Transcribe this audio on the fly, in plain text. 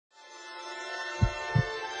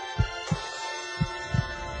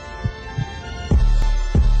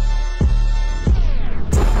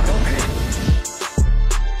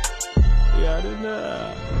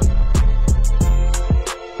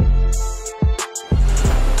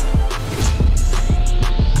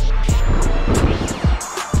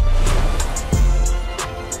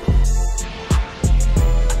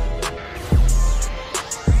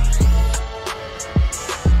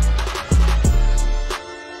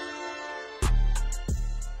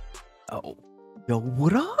Yo,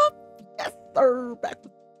 what up? Yes, sir. Back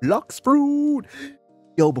with Blox fruit.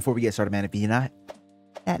 Yo, before we get started, man, if you're not,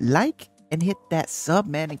 that like and hit that sub,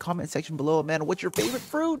 man, and comment section below, man. What's your favorite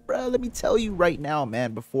fruit, bro? Let me tell you right now,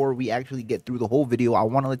 man. Before we actually get through the whole video, I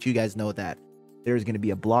want to let you guys know that there's going to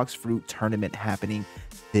be a Blox fruit tournament happening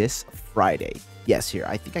this Friday. Yes, here.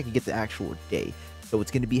 I think I can get the actual day. So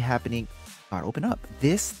it's going to be happening. God, open up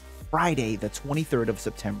this Friday, the 23rd of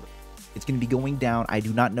September. It's going to be going down. I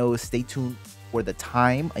do not know. Stay tuned for the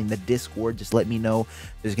time in the Discord. Just let me know.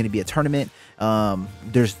 There's going to be a tournament.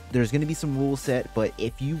 There's going to be some rules set, but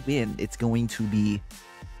if you win, it's going to be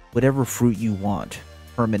whatever fruit you want,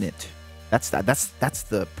 permanent. That's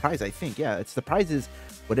the prize, I think. Yeah, it's the prize is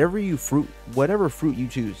whatever fruit you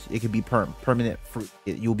choose. It could be permanent fruit.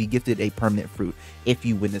 You'll be gifted a permanent fruit if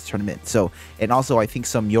you win this tournament. So, and also I think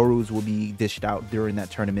some Yorus will be dished out during that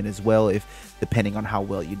tournament as well, if depending on how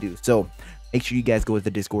well you do. So make sure you guys go to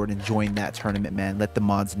the Discord and join that tournament, man. Let the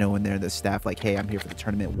mods know in there, the staff, like, hey, I'm here for the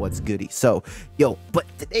tournament. What's goody? So, yo, but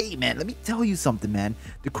today, man, let me tell you something, man.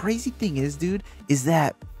 The crazy thing is, dude, is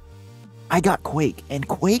that I got QUAKE, and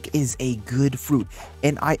QUAKE is a good fruit.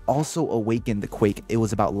 And I also awakened the QUAKE. It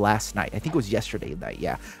was about last night. I think it was yesterday night.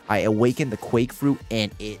 Yeah, I awakened the QUAKE fruit,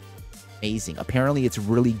 and it's amazing. Apparently, it's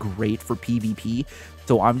really great for PvP.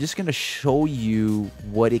 So I'm just gonna show you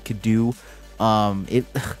what it could do.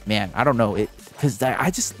 Man, I don't know it, because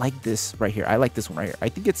I just like this right here. I like this one right here. I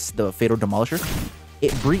think it's the Fatal Demolisher.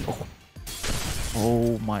 It brings,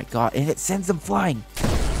 oh my god, and it sends them flying.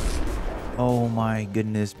 Oh my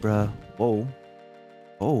goodness, bruh. Whoa.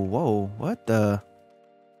 Oh, whoa. What the?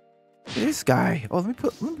 This guy. Oh, let me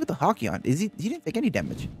put the hockey on. He didn't take any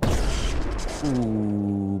damage.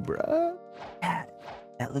 Ooh, bruh.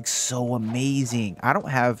 That looks so amazing. I don't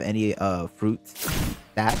have any fruit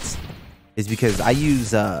stats. It's because I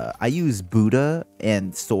use Buddha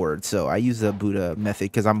and sword. So I use the Buddha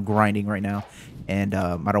method because I'm grinding right now. And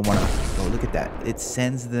I don't want to. Oh, look at that. It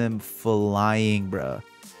sends them flying, bruh.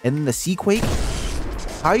 And then the sea quake.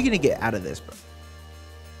 How are you gonna get out of this, bro?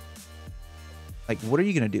 Like, what are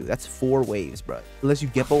you gonna do? That's 4 waves, bro. Unless you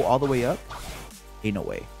Geppo all the way up, ain't no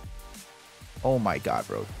way. Oh my god,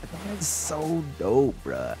 bro. That's so dope,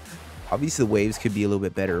 bro. Obviously, the waves could be a little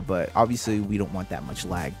bit better, but obviously we don't want that much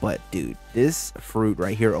lag. But dude, this fruit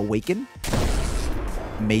right here, Awaken,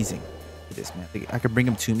 amazing. Look at this, man. I could bring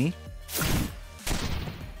him to me.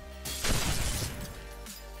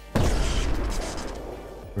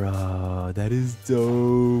 Bro, that is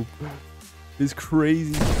dope. It's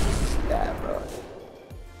crazy. Yeah, bro.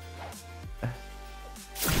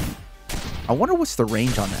 I wonder what's the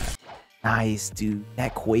range on that. Nice, dude.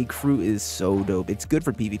 That QUAKE fruit is so dope. It's good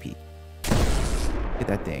for PvP. Look at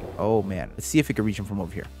that thing. Oh, man. Let's see if it can reach him from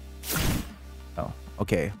over here. Oh,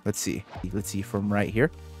 okay. Let's see. Let's see from right here.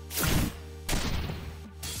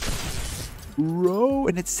 Bro,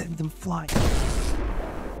 and it sends him flying.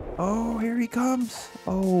 Oh, here he comes.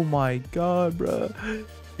 Oh my god, bro.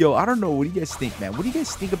 Yo, I don't know. What do you guys think, man? What do you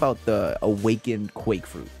guys think about the awakened QUAKE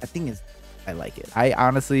fruit? I like it. I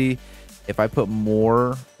honestly, if I put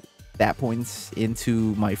more stat points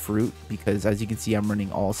into my fruit, because as you can see, I'm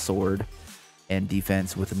running all sword and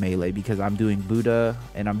defense with a melee because I'm doing Buddha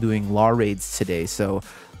and I'm doing law raids today. So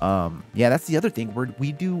yeah, that's the other thing. We're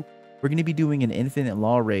going to be doing an infinite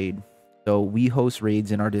law raid. So we host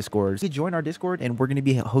raids in our Discord. You join our Discord and we're going to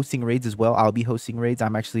be hosting raids as well. I'll be hosting raids.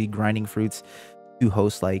 I'm actually grinding fruits to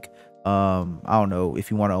host, like, I don't know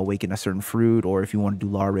if you want to awaken a certain fruit or if you want to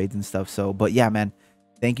do law raids and stuff. So, but yeah, man,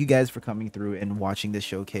 thank you guys for coming through and watching this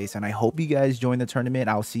showcase. And I hope you guys join the tournament.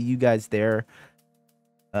 I'll see you guys there.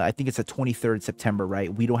 I think it's the 23rd September,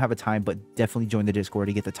 right? We don't have a time, but definitely join the Discord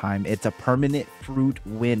to get the time. It's a permanent fruit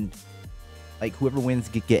win. Like, whoever wins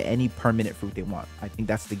get any permanent fruit they want. I think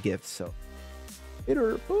that's the gift. So,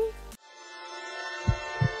 later. Boom.